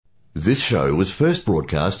This show was first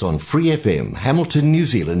broadcast on Free FM, Hamilton, New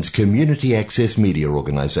Zealand's community access media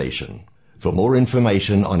organisation. For more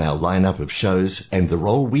information on our lineup of shows and the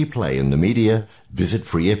role we play in the media, visit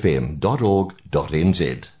freefm.org.nz.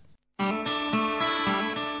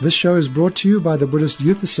 This show is brought to you by the Buddhist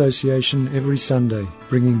Youth Association every Sunday,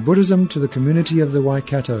 bringing Buddhism to the community of the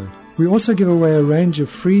Waikato. We also give away a range of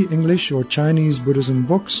free English or Chinese Buddhism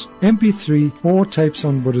books, MP3 or tapes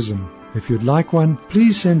on Buddhism. If you'd like one,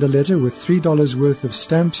 please send a letter with $3 worth of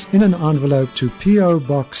stamps in an envelope to P.O.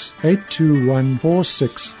 Box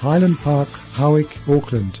 82146, Highland Park, Howick,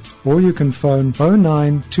 Auckland. Or you can phone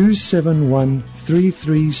 09271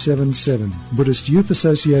 3377. Buddhist Youth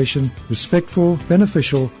Association, respectful,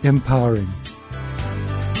 beneficial, empowering.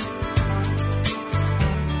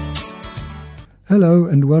 Hello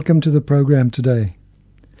and welcome to the program today.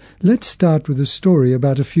 Let's start with a story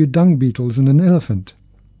about a few dung beetles and an elephant.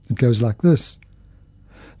 It goes like this.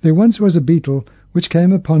 There once was a beetle which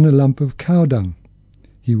came upon a lump of cow dung.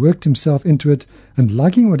 He worked himself into it, and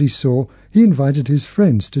liking what he saw, he invited his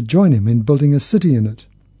friends to join him in building a city in it.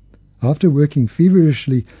 After working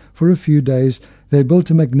feverishly for a few days, they built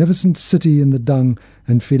a magnificent city in the dung,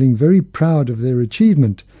 and feeling very proud of their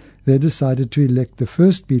achievement, they decided to elect the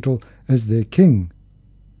first beetle as their king.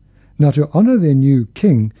 Now, to honor their new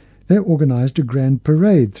king, they organized a grand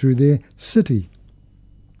parade through their city.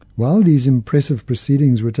 While these impressive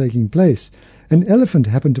proceedings were taking place, an elephant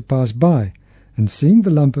happened to pass by, and seeing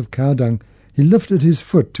the lump of cow dung, he lifted his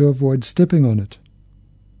foot to avoid stepping on it.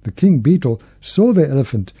 The king beetle saw the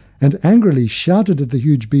elephant and angrily shouted at the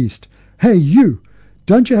huge beast, "Hey, you!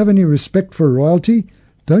 Don't you have any respect for royalty?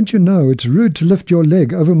 Don't you know it's rude to lift your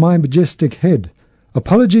leg over my majestic head?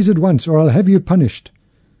 Apologies at once, or I'll have you punished."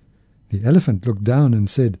 The elephant looked down and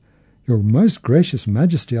said, "Your most gracious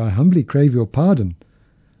majesty, I humbly crave your pardon."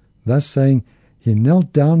 Thus saying, he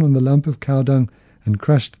knelt down on the lump of cow dung and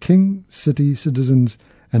crushed king, city, citizens,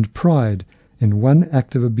 and pride in one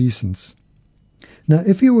act of obeisance. Now,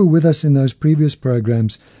 if you were with us in those previous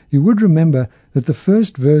programs, you would remember that the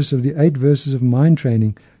first verse of the 8 verses of mind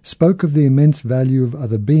training spoke of the immense value of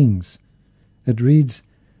other beings. It reads,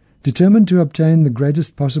 "Determined to obtain the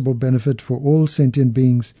greatest possible benefit for all sentient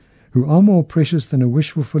beings, who are more precious than a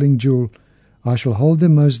wish-fulfilling jewel, I shall hold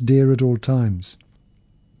them most dear at all times."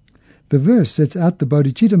 The verse sets out the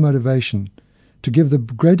bodhicitta motivation. To give the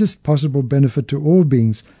greatest possible benefit to all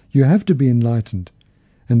beings, you have to be enlightened.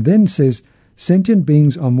 And then says, sentient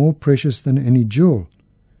beings are more precious than any jewel,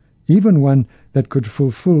 even one that could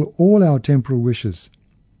fulfill all our temporal wishes.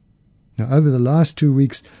 Now, over the last 2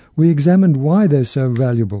 weeks, we examined why they're so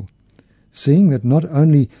valuable, seeing that not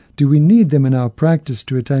only do we need them in our practice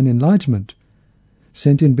to attain enlightenment,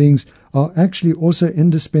 sentient beings are actually also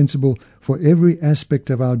indispensable for every aspect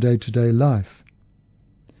of our day-to-day life.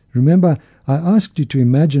 Remember, I asked you to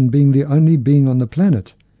imagine being the only being on the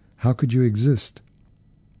planet. How could you exist?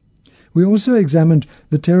 We also examined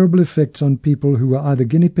the terrible effects on people who were either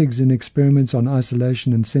guinea pigs in experiments on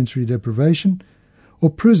isolation and sensory deprivation, or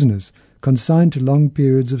prisoners consigned to long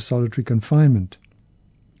periods of solitary confinement.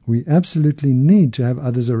 We absolutely need to have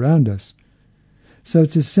others around us. So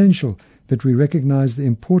it's essential that we recognize the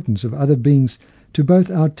importance of other beings to both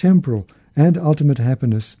our temporal and ultimate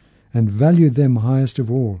happiness and value them highest of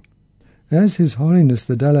all. As His Holiness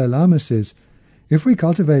the Dalai Lama says, if we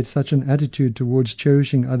cultivate such an attitude towards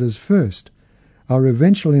cherishing others first, our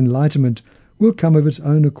eventual enlightenment will come of its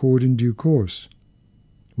own accord in due course.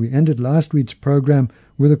 We ended last week's program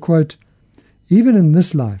with a quote, "Even in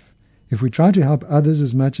this life, if we try to help others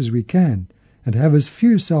as much as we can and have as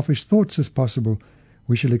few selfish thoughts as possible,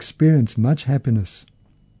 we shall experience much happiness.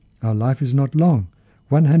 Our life is not long,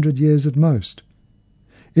 100 years at most.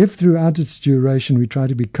 If throughout its duration we try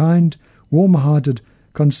to be kind, warm-hearted,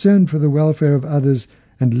 concerned for the welfare of others,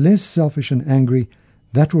 and less selfish and angry,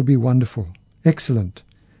 that will be wonderful, excellent.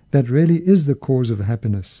 That really is the cause of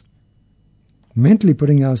happiness. Mentally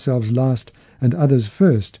putting ourselves last and others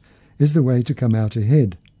first is the way to come out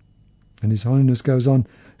ahead." And His Holiness goes on,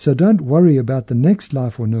 "So don't worry about the next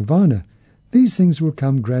life or nirvana. These things will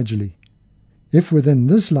come gradually. If within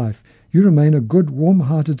this life you remain a good,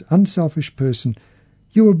 warm-hearted, unselfish person,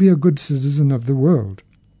 you will be a good citizen of the world.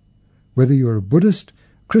 Whether you are a Buddhist,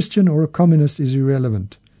 Christian, or a communist is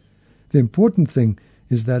irrelevant. The important thing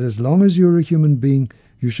is that as long as you are a human being,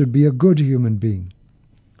 you should be a good human being.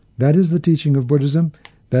 That is the teaching of Buddhism.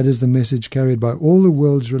 That is the message carried by all the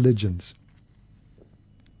world's religions."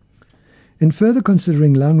 In further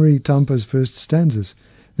considering Langri Tampa's first stanzas,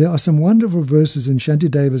 there are some wonderful verses in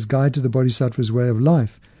Shantideva's Guide to the Bodhisattva's Way of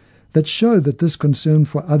Life that show that this concern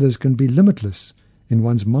for others can be limitless, in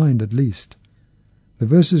one's mind at least. The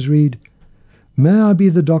verses read, "May I be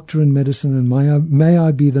the doctor and medicine, and may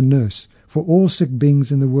I be the nurse for all sick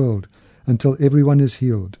beings in the world, until everyone is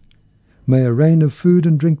healed. May a rain of food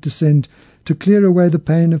and drink descend to clear away the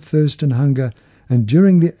pain of thirst and hunger, and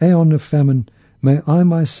during the aeon of famine, may I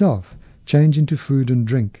myself change into food and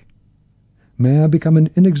drink. May I become an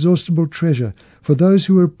inexhaustible treasure for those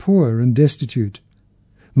who are poor and destitute.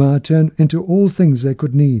 May I turn into all things they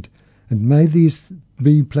could need, and may these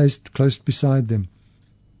be placed close beside them.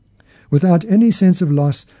 Without any sense of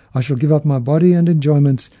loss, I shall give up my body and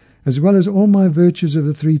enjoyments, as well as all my virtues of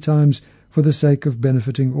the 3 times, for the sake of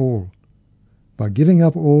benefiting all. By giving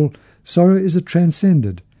up all, sorrow is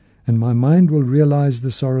transcended, and my mind will realize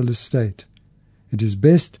the sorrowless state. It is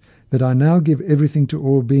best that I now give everything to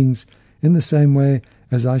all beings, in the same way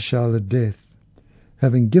as I shall at death.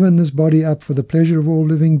 Having given this body up for the pleasure of all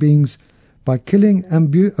living beings, by killing,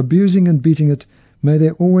 abusing and beating it, may they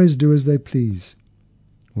always do as they please.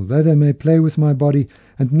 Although they may play with my body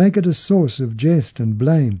and make it a source of jest and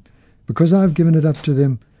blame, because I have given it up to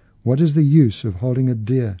them, what is the use of holding it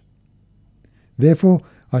dear? Therefore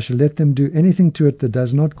I shall let them do anything to it that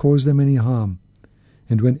does not cause them any harm,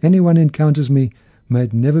 and when anyone encounters me, may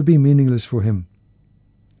it never be meaningless for him.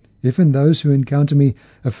 If in those who encounter me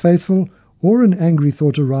a faithful or an angry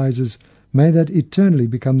thought arises, may that eternally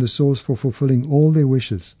become the source for fulfilling all their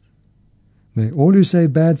wishes. May all who say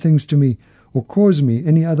bad things to me or cause me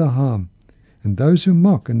any other harm, and those who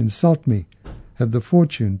mock and insult me, have the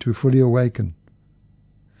fortune to fully awaken.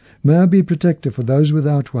 May I be protector for those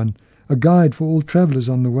without one, a guide for all travellers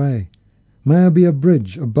on the way. May I be a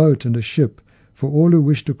bridge, a boat, and a ship for all who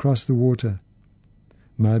wish to cross the water.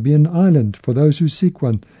 May I be an island for those who seek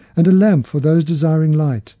one, and a lamp for those desiring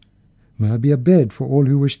light. May I be a bed for all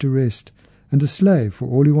who wish to rest, and a slave for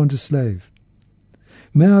all who want a slave.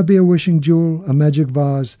 May I be a wishing jewel, a magic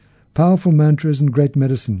vase, powerful mantras and great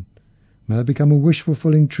medicine. May I become a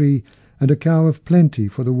wish-fulfilling tree and a cow of plenty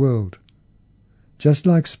for the world. Just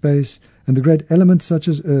like space and the great elements such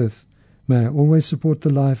as earth, may I always support the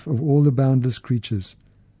life of all the boundless creatures.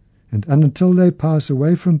 And until they pass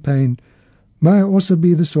away from pain, may I also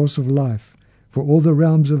be the source of life for all the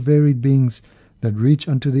realms of varied beings that reach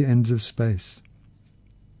unto the ends of space."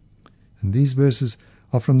 And these verses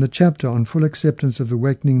are from the chapter on full acceptance of the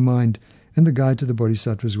awakening mind and the guide to the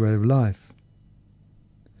Bodhisattva's way of life.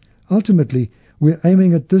 Ultimately, we're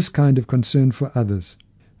aiming at this kind of concern for others,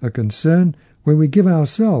 a concern where we give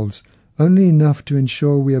ourselves only enough to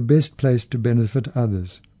ensure we are best placed to benefit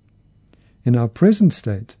others. In our present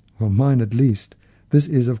state, or mine at least, this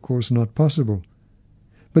is of course not possible.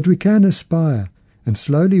 But we can aspire and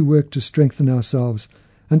slowly work to strengthen ourselves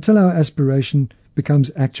until our aspiration becomes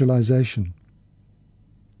actualization.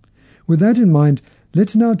 With that in mind,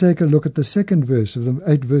 let's now take a look at the second verse of the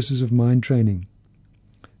 8 verses of mind training.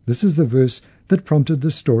 This is the verse that prompted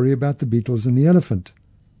the story about the beetles and the elephant.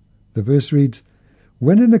 The verse reads,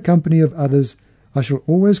 "When in the company of others, I shall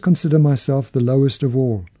always consider myself the lowest of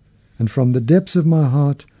all, and from the depths of my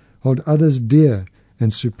heart hold others dear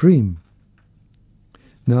and supreme."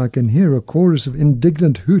 Now I can hear a chorus of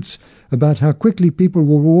indignant hoots about how quickly people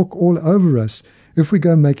will walk all over us if we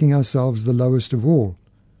go making ourselves the lowest of all,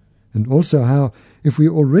 and also how, if we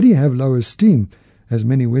already have low esteem, as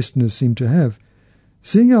many Westerners seem to have,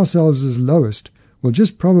 seeing ourselves as lowest will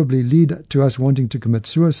just probably lead to us wanting to commit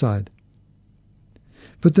suicide.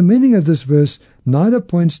 But the meaning of this verse neither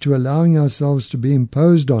points to allowing ourselves to be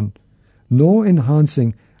imposed on, nor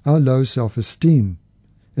enhancing our low self-esteem.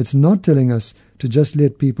 It's not telling us to just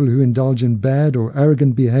let people who indulge in bad or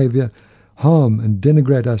arrogant behavior harm and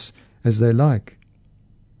denigrate us as they like.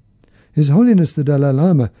 His Holiness the Dalai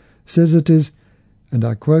Lama says it is, and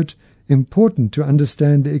I quote, "important to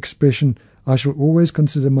understand the expression, 'I shall always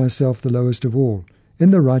consider myself the lowest of all,' in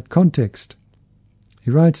the right context." He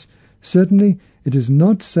writes, "Certainly it is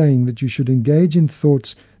not saying that you should engage in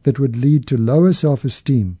thoughts that would lead to lower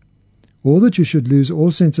self-esteem, or that you should lose all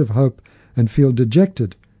sense of hope and feel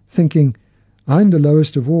dejected, thinking, 'I'm the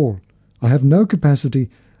lowest of all, I have no capacity,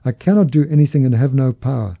 I cannot do anything and have no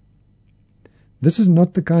power.' This is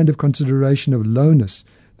not the kind of consideration of lowness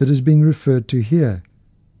that is being referred to here.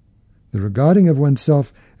 The regarding of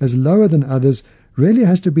oneself as lower than others really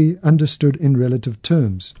has to be understood in relative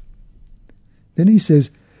terms." Then he says,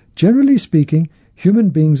 "Generally speaking, human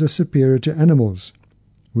beings are superior to animals.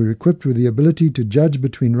 We're equipped with the ability to judge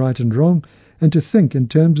between right and wrong and to think in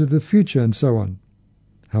terms of the future and so on.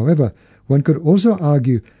 However, one could also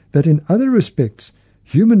argue that in other respects,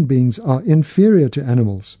 human beings are inferior to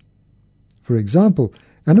animals. For example,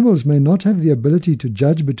 animals may not have the ability to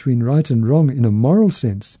judge between right and wrong in a moral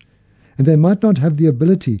sense, and they might not have the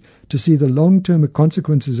ability to see the long-term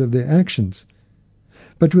consequences of their actions.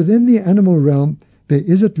 But within the animal realm, there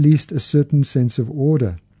is at least a certain sense of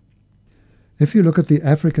order. If you look at the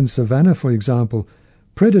African savanna, for example,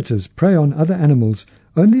 predators prey on other animals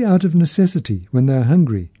only out of necessity when they are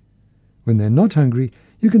hungry. When they are not hungry,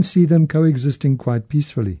 you can see them coexisting quite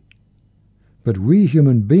peacefully. But we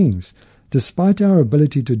human beings, despite our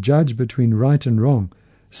ability to judge between right and wrong,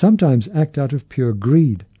 sometimes act out of pure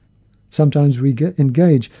greed. Sometimes we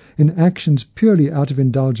engage in actions purely out of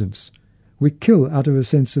indulgence. We kill out of a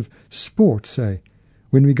sense of sport, say,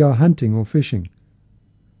 when we go hunting or fishing.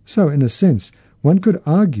 So, in a sense, one could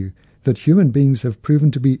argue that human beings have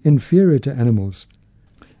proven to be inferior to animals.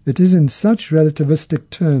 It is in such relativistic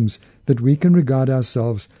terms that we can regard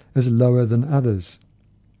ourselves as lower than others.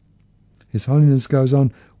 His Holiness goes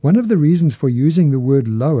on, one of the reasons for using the word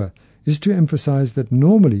lower is to emphasize that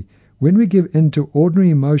normally when we give in to ordinary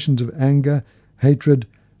emotions of anger, hatred,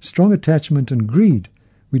 strong attachment and greed,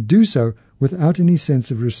 we do so without any sense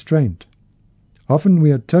of restraint. Often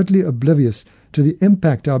we are totally oblivious to the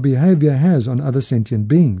impact our behavior has on other sentient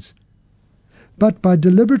beings. But by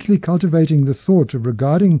deliberately cultivating the thought of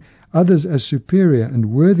regarding others as superior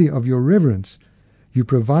and worthy of your reverence, you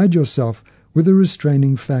provide yourself with a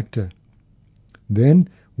restraining factor. Then,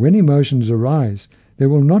 when emotions arise, they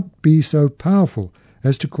will not be so powerful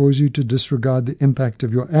as to cause you to disregard the impact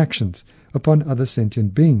of your actions upon other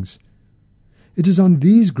sentient beings. It is on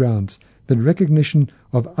these grounds that recognition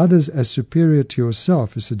of others as superior to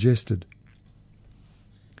yourself is suggested.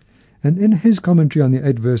 And in his commentary on the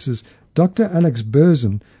 8 verses, Dr. Alex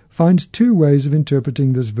Berzin finds 2 ways of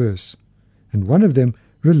interpreting this verse, and one of them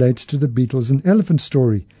relates to the beetles and elephant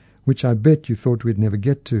story, which I bet you thought we'd never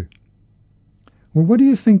get to. Well, what do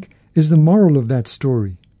you think is the moral of that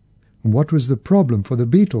story? And what was the problem for the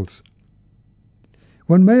beetles?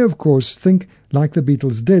 One may, of course, think, like the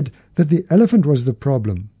beetles did, that the elephant was the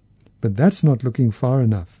problem, but that's not looking far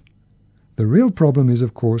enough. The real problem is,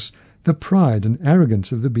 of course, the pride and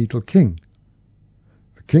arrogance of the beetle king.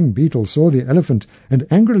 The king beetle saw the elephant and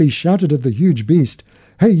angrily shouted at the huge beast,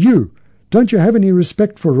 "Hey you! Don't you have any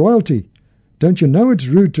respect for royalty? Don't you know it's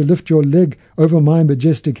rude to lift your leg over my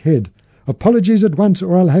majestic head? Apologies at once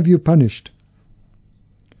or I'll have you punished."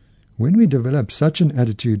 When we develop such an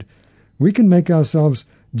attitude, we can make ourselves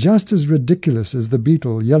just as ridiculous as the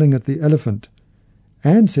beetle yelling at the elephant,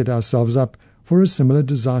 and set ourselves up for a similar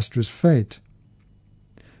disastrous fate.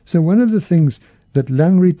 So one of the things that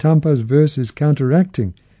Langri Tampa's verse is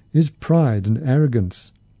counteracting is pride and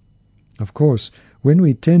arrogance. Of course, when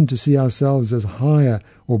we tend to see ourselves as higher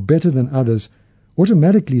or better than others,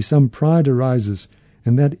 automatically some pride arises,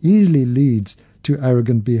 and that easily leads to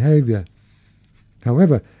arrogant behavior.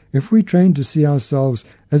 However, if we train to see ourselves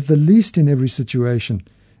as the least in every situation,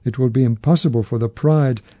 it will be impossible for the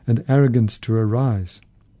pride and arrogance to arise.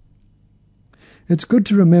 It's good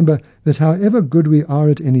to remember that however good we are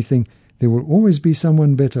at anything, there will always be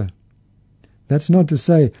someone better. That's not to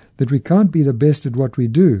say that we can't be the best at what we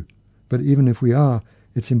do, but even if we are,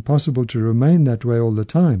 it's impossible to remain that way all the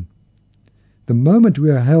time. The moment we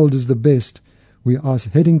are held as the best, we are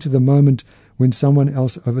heading to the moment when someone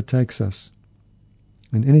else overtakes us.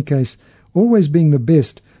 In any case, always being the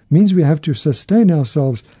best means we have to sustain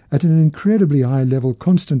ourselves at an incredibly high level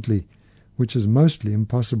constantly, which is mostly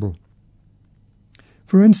impossible.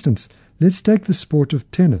 For instance, let's take the sport of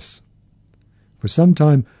tennis. For some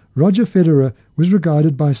time, Roger Federer was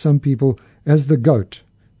regarded by some people as the GOAT,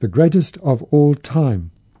 the greatest of all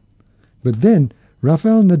time. But then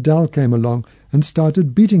Rafael Nadal came along and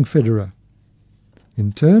started beating Federer.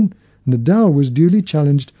 In turn, Nadal was duly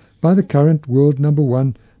challenged by the current world number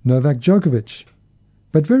 1, Novak Djokovic.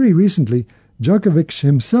 But very recently, Djokovic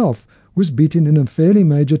himself was beaten in a fairly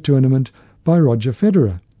major tournament by Roger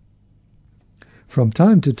Federer. From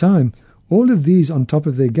time to time, all of these on top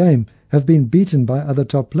of their game have been beaten by other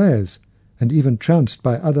top players, and even trounced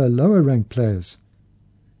by other lower-ranked players.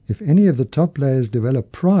 If any of the top players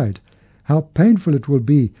develop pride, how painful it will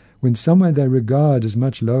be when someone they regard as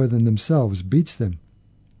much lower than themselves beats them.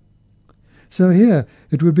 So here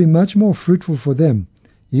it would be much more fruitful for them,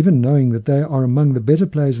 even knowing that they are among the better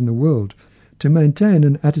players in the world, to maintain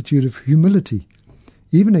an attitude of humility,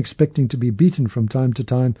 even expecting to be beaten from time to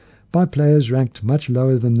time by players ranked much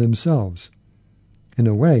lower than themselves. In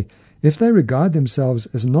a way, if they regard themselves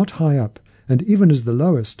as not high up, and even as the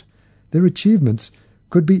lowest, their achievements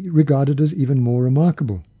could be regarded as even more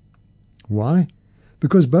remarkable. Why?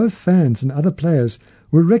 Because both fans and other players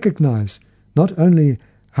will recognize not only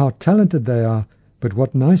how talented they are, but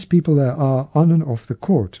what nice people they are on and off the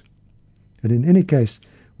court. And in any case,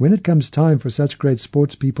 when it comes time for such great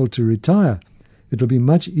sports people to retire, it'll be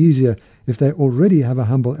much easier if they already have a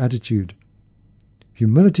humble attitude.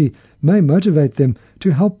 Humility may motivate them to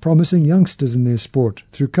help promising youngsters in their sport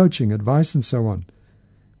through coaching, advice, and so on.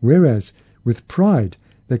 Whereas, with pride,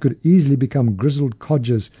 they could easily become grizzled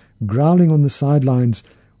codgers, growling on the sidelines,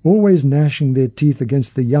 always gnashing their teeth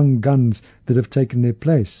against the young guns that have taken their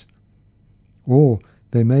place. Or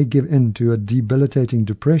they may give in to a debilitating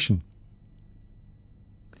depression.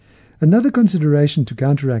 Another consideration to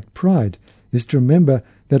counteract pride is to remember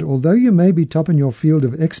that although you may be top in your field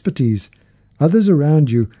of expertise, others around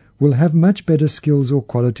you will have much better skills or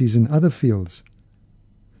qualities in other fields.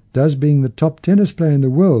 Does being the top tennis player in the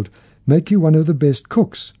world make you one of the best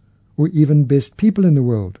cooks, or even best people in the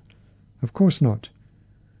world? Of course not.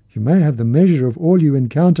 You may have the measure of all you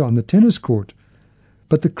encounter on the tennis court,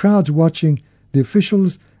 but the crowds watching, the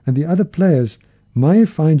officials, and the other players may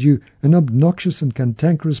find you an obnoxious and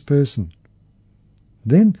cantankerous person.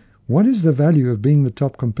 Then, what is the value of being the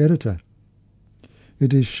top competitor?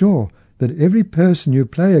 It is sure that every person you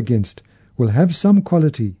play against will have some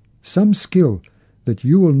quality, some skill that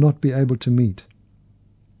you will not be able to meet.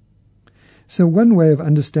 So one way of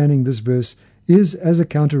understanding this verse is as a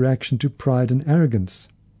counteraction to pride and arrogance.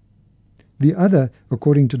 The other,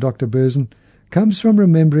 according to Dr. Berzin, comes from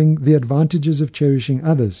remembering the advantages of cherishing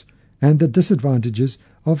others and the disadvantages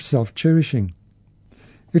of self-cherishing.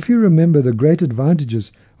 If you remember the great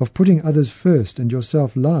advantages of putting others first and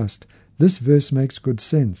yourself last, this verse makes good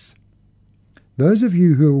sense. Those of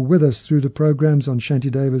you who are with us through the programs on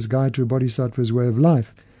Shantideva's Guide to a Bodhisattva's Way of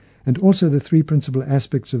Life, and also the three principal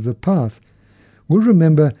aspects of the path, will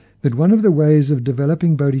remember that one of the ways of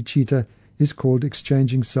developing bodhicitta is called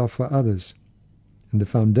exchanging self for others. And the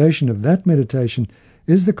foundation of that meditation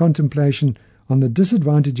is the contemplation on the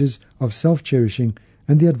disadvantages of self-cherishing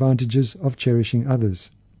and the advantages of cherishing others.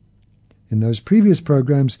 In those previous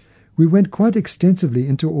programs, we went quite extensively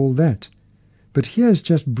into all that, but here's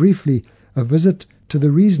just briefly a visit to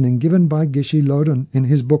the reasoning given by Geshe Lodon in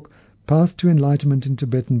his book Path to Enlightenment in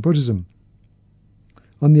Tibetan Buddhism.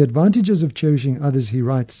 On the advantages of cherishing others, he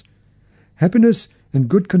writes, "Happiness and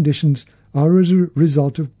good conditions are a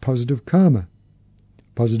result of positive karma.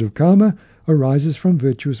 Positive karma arises from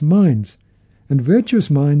virtuous minds, and virtuous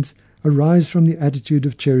minds arise from the attitude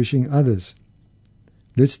of cherishing others.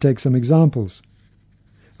 Let's take some examples.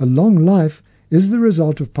 A long life is the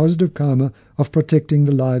result of positive karma of protecting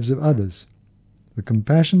the lives of others. The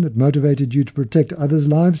compassion that motivated you to protect others'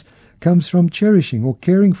 lives comes from cherishing or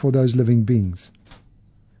caring for those living beings.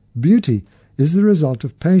 Beauty is the result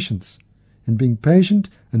of patience, and being patient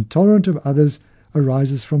and tolerant of others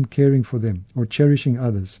arises from caring for them or cherishing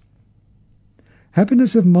others.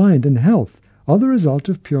 Happiness of mind and health are the result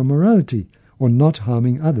of pure morality or not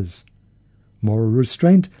harming others. Moral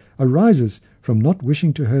restraint arises from not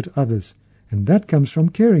wishing to hurt others, and that comes from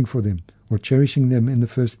caring for them or cherishing them in the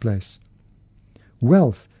first place.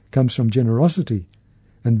 Wealth comes from generosity,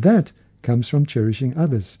 and that comes from cherishing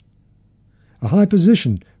others. A high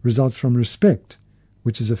position results from respect,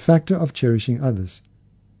 which is a factor of cherishing others.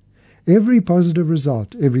 Every positive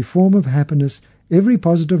result, every form of happiness, every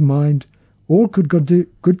positive mind, all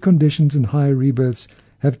good conditions and higher rebirths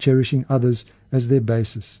have cherishing others as their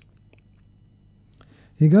basis."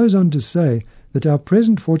 He goes on to say that our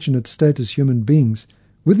present fortunate state as human beings,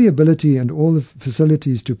 with the ability and all the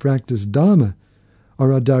facilities to practice Dharma,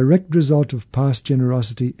 are a direct result of past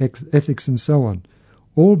generosity, ethics, and so on,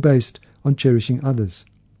 all based on cherishing others.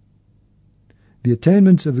 The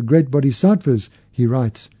attainments of the great bodhisattvas, he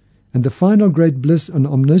writes, and the final great bliss and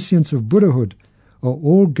omniscience of Buddhahood are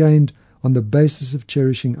all gained on the basis of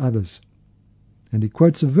cherishing others. And he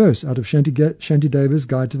quotes a verse out of Shantideva's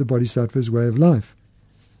Guide to the Bodhisattva's Way of Life.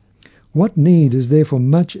 "What need is there for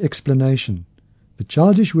much explanation? The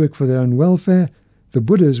childish work for their own welfare, the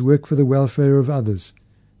Buddhas work for the welfare of others.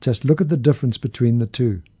 Just look at the difference between the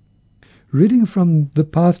two." Reading from The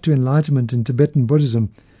Path to Enlightenment in Tibetan Buddhism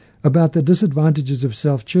about the disadvantages of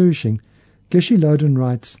self-cherishing, Geshe Lodon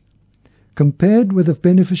writes, "Compared with the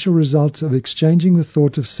beneficial results of exchanging the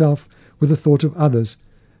thought of self with the thought of others,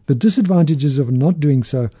 the disadvantages of not doing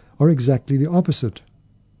so are exactly the opposite.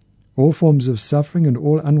 All forms of suffering and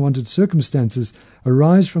all unwanted circumstances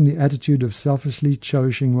arise from the attitude of selfishly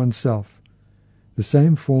cherishing oneself. The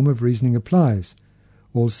same form of reasoning applies.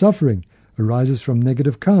 All suffering arises from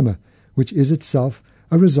negative karma, which is itself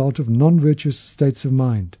a result of non-virtuous states of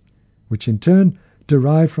mind, which in turn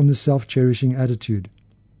derive from the self-cherishing attitude.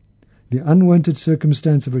 The unwanted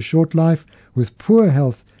circumstance of a short life with poor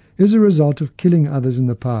health is a result of killing others in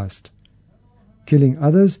the past. Killing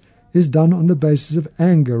others is done on the basis of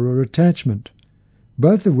anger or attachment.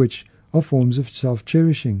 both of which are forms of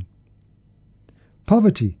self-cherishing.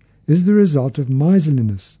 Poverty is the result of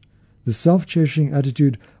miserliness, the self-cherishing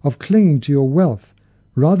attitude of clinging to your wealth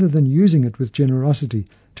rather than using it with generosity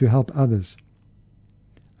to help others.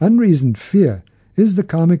 Unreasoned fear is the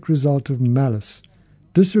karmic result of malice,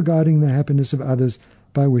 disregarding the happiness of others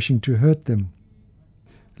by wishing to hurt them.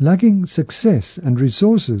 Lacking success and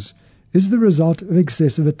resources is the result of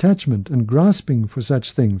excessive attachment and grasping for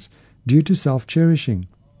such things due to self-cherishing.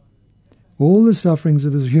 All the sufferings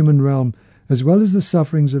of the human realm, as well as the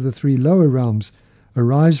sufferings of the three lower realms,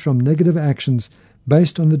 arise from negative actions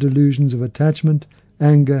based on the delusions of attachment,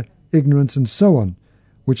 anger, ignorance, and so on,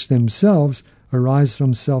 which themselves arise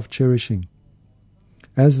from self-cherishing.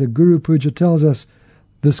 As the Guru Puja tells us,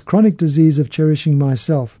 this chronic disease of cherishing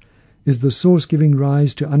myself is the source giving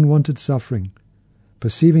rise to unwanted suffering.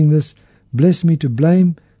 Perceiving this, bless me to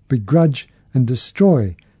blame, begrudge, and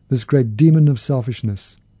destroy this great demon of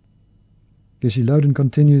selfishness. Geshe Loden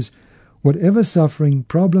continues, whatever suffering,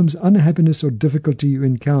 problems, unhappiness, or difficulty you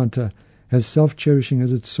encounter has self-cherishing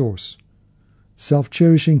as its source.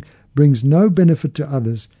 Self-cherishing brings no benefit to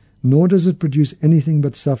others, nor does it produce anything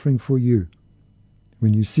but suffering for you.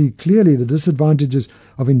 When you see clearly the disadvantages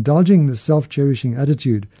of indulging the self-cherishing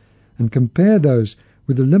attitude and compare those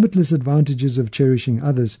with the limitless advantages of cherishing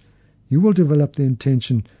others, you will develop the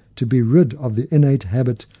intention to be rid of the innate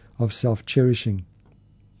habit of self-cherishing.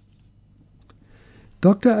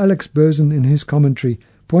 Dr. Alex Berzin, in his commentary,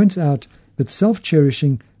 points out that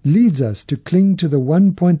self-cherishing leads us to cling to the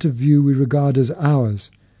one point of view we regard as ours,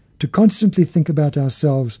 to constantly think about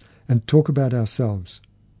ourselves and talk about ourselves.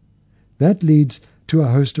 That leads to a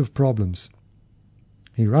host of problems.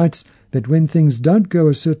 He writes that when things don't go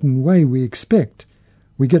a certain way we expect,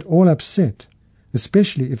 we get all upset,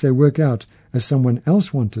 especially if they work out as someone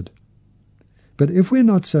else wanted. But if we're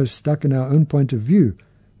not so stuck in our own point of view,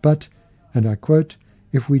 but, and I quote,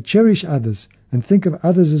 if we cherish others and think of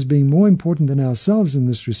others as being more important than ourselves in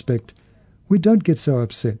this respect, we don't get so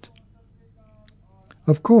upset.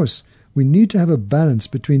 Of course, we need to have a balance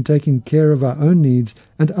between taking care of our own needs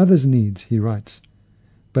and others' needs, he writes.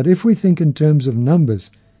 But if we think in terms of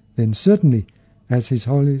numbers, then certainly, as His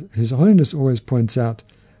Holiness always points out,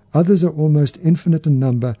 others are almost infinite in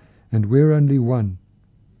number and we're only one.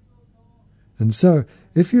 And so,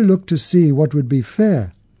 if you look to see what would be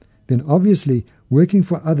fair, then obviously working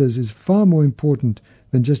for others is far more important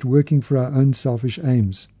than just working for our own selfish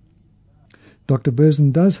aims. Dr.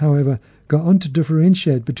 Berzin does, however, go on to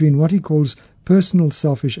differentiate between what he calls personal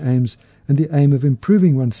selfish aims and the aim of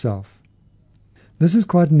improving oneself. This is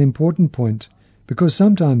quite an important point, because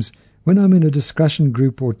sometimes when I'm in a discussion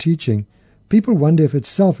group or teaching, people wonder if it's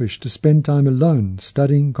selfish to spend time alone,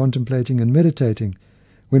 studying, contemplating, and meditating,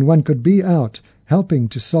 when one could be out helping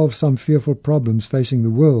to solve some fearful problems facing the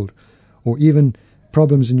world, or even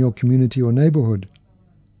problems in your community or neighborhood.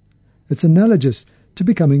 It's analogous to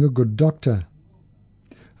becoming a good doctor.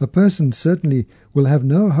 A person certainly will have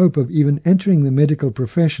no hope of even entering the medical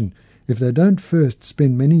profession if they don't first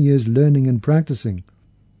spend many years learning and practicing.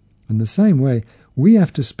 In the same way, we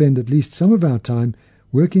have to spend at least some of our time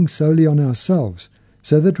working solely on ourselves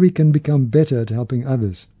so that we can become better at helping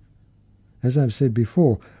others. As I've said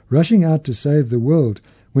before, rushing out to save the world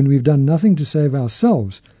when we've done nothing to save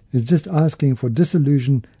ourselves is just asking for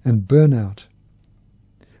disillusion and burnout.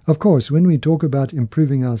 Of course, when we talk about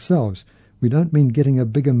improving ourselves, we don't mean getting a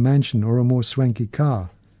bigger mansion or a more swanky car.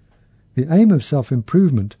 The aim of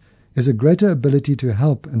self-improvement is a greater ability to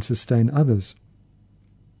help and sustain others.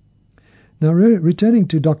 Now, returning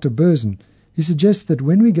to Dr. Berzin, he suggests that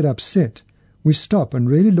when we get upset, we stop and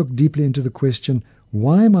really look deeply into the question,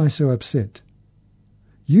 why am I so upset?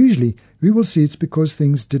 Usually, we will see it's because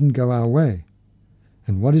things didn't go our way.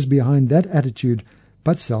 And what is behind that attitude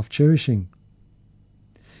but self-cherishing?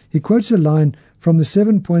 He quotes a line from the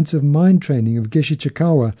 7 Points of Mind Training of Geshe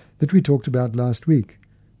Chikawa that we talked about last week.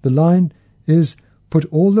 The line is, put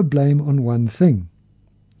all the blame on one thing.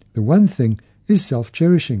 The one thing is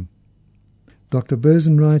self-cherishing. Dr.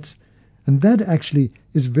 Berzin writes, and that actually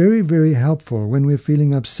is very, very helpful when we're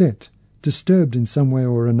feeling upset, disturbed in some way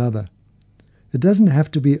or another. It doesn't have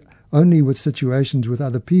to be only with situations with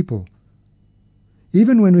other people.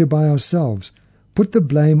 Even when we're by ourselves, put the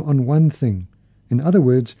blame on one thing. In other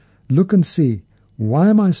words, look and see, why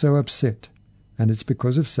am I so upset? And it's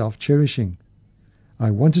because of self-cherishing.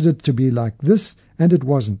 I wanted it to be like this, and it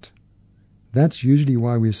wasn't. That's usually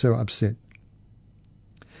why we're so upset.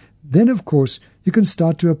 Then, of course, you can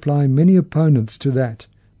start to apply many opponents to that,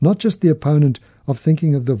 not just the opponent of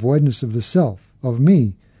thinking of the voidness of the self, of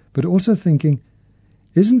me, but also thinking,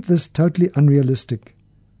 isn't this totally unrealistic?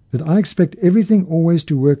 that I expect everything always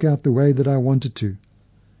to work out the way that I want it to.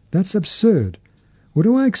 That's absurd. What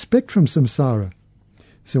do I expect from samsara?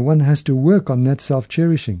 So one has to work on that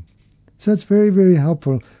self-cherishing. So it's very, very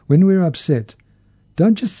helpful when we're upset.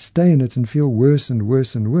 Don't just stay in it and feel worse and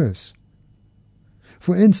worse and worse.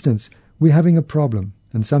 For instance, we're having a problem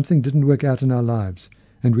and something didn't work out in our lives,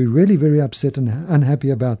 and we're really very upset and unhappy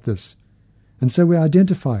about this. And so we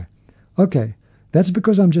identify, okay, that's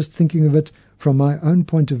because I'm just thinking of it from my own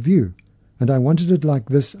point of view, and I wanted it like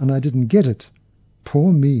this and I didn't get it.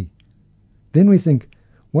 Poor me. Then we think,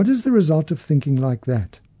 what is the result of thinking like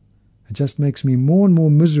that? It just makes me more and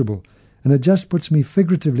more miserable, and it just puts me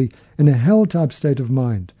figuratively in a hell-type state of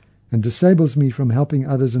mind and disables me from helping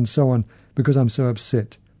others and so on because I'm so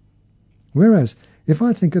upset. Whereas, if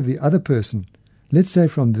I think of the other person, let's say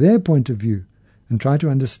from their point of view, and try to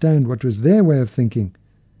understand what was their way of thinking,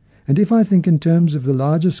 and if I think in terms of the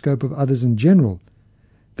larger scope of others in general,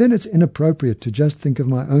 then it's inappropriate to just think of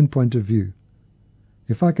my own point of view.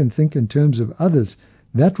 If I can think in terms of others,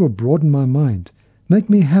 that will broaden my mind, make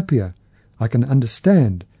me happier, I can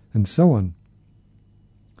understand, and so on.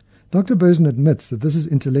 Dr. Berzin admits that this is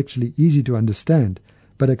intellectually easy to understand,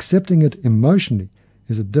 but accepting it emotionally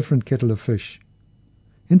is a different kettle of fish.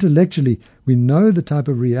 Intellectually, we know the type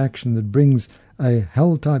of reaction that brings a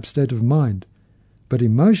hell-type state of mind, but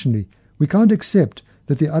emotionally, we can't accept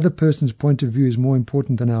that the other person's point of view is more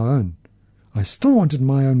important than our own. I still wanted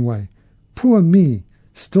my own way. Poor me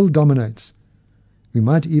still dominates. We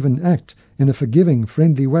might even act in a forgiving,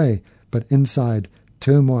 friendly way, but inside,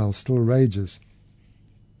 turmoil still rages.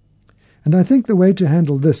 And I think the way to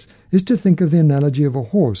handle this is to think of the analogy of a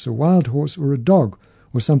horse, a wild horse, or a dog,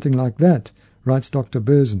 or something like that, writes Dr.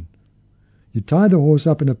 Berzin. You tie the horse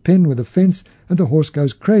up in a pen with a fence, and the horse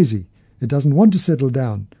goes crazy. It doesn't want to settle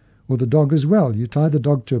down. Or the dog as well. You tie the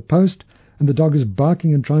dog to a post, and the dog is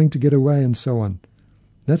barking and trying to get away, and so on.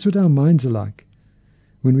 That's what our minds are like.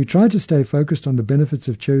 When we try to stay focused on the benefits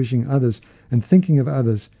of cherishing others and thinking of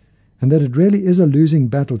others, and that it really is a losing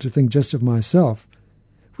battle to think just of myself,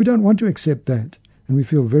 we don't want to accept that, and we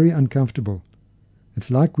feel very uncomfortable.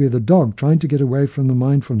 It's like we're the dog trying to get away from the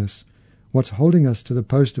mindfulness, what's holding us to the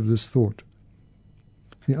post of this thought.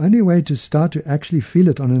 The only way to start to actually feel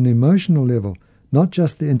it on an emotional level, not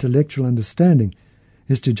just the intellectual understanding,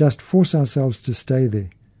 is to just force ourselves to stay there.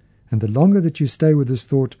 And the longer that you stay with this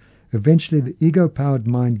thought, eventually the ego-powered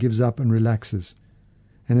mind gives up and relaxes.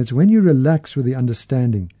 And it's when you relax with the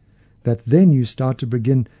understanding that then you start to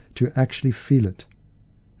begin to actually feel it.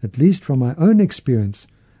 At least from my own experience,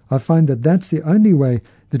 I find that that's the only way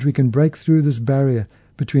that we can break through this barrier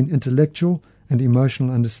between intellectual and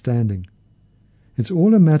emotional understanding. It's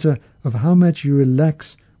all a matter of how much you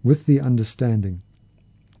relax with the understanding.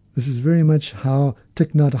 This is very much how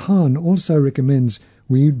Thich Nhat Hanh also recommends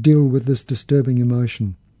we deal with this disturbing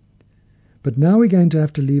emotion. But now we're going to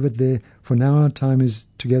have to leave it there, for now our time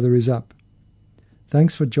together is up.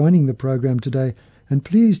 Thanks for joining the program today, and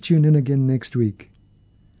please tune in again next week.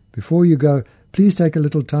 Before you go, please take a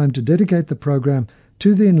little time to dedicate the program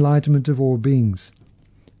to the enlightenment of all beings.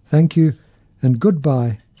 Thank you, and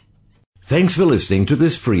goodbye. Thanks for listening to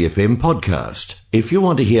this Free FM podcast. If you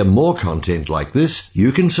want to hear more content like this,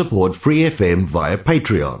 you can support Free FM via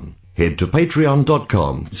Patreon. Head to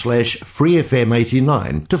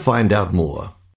patreon.com/freefm89 to find out more.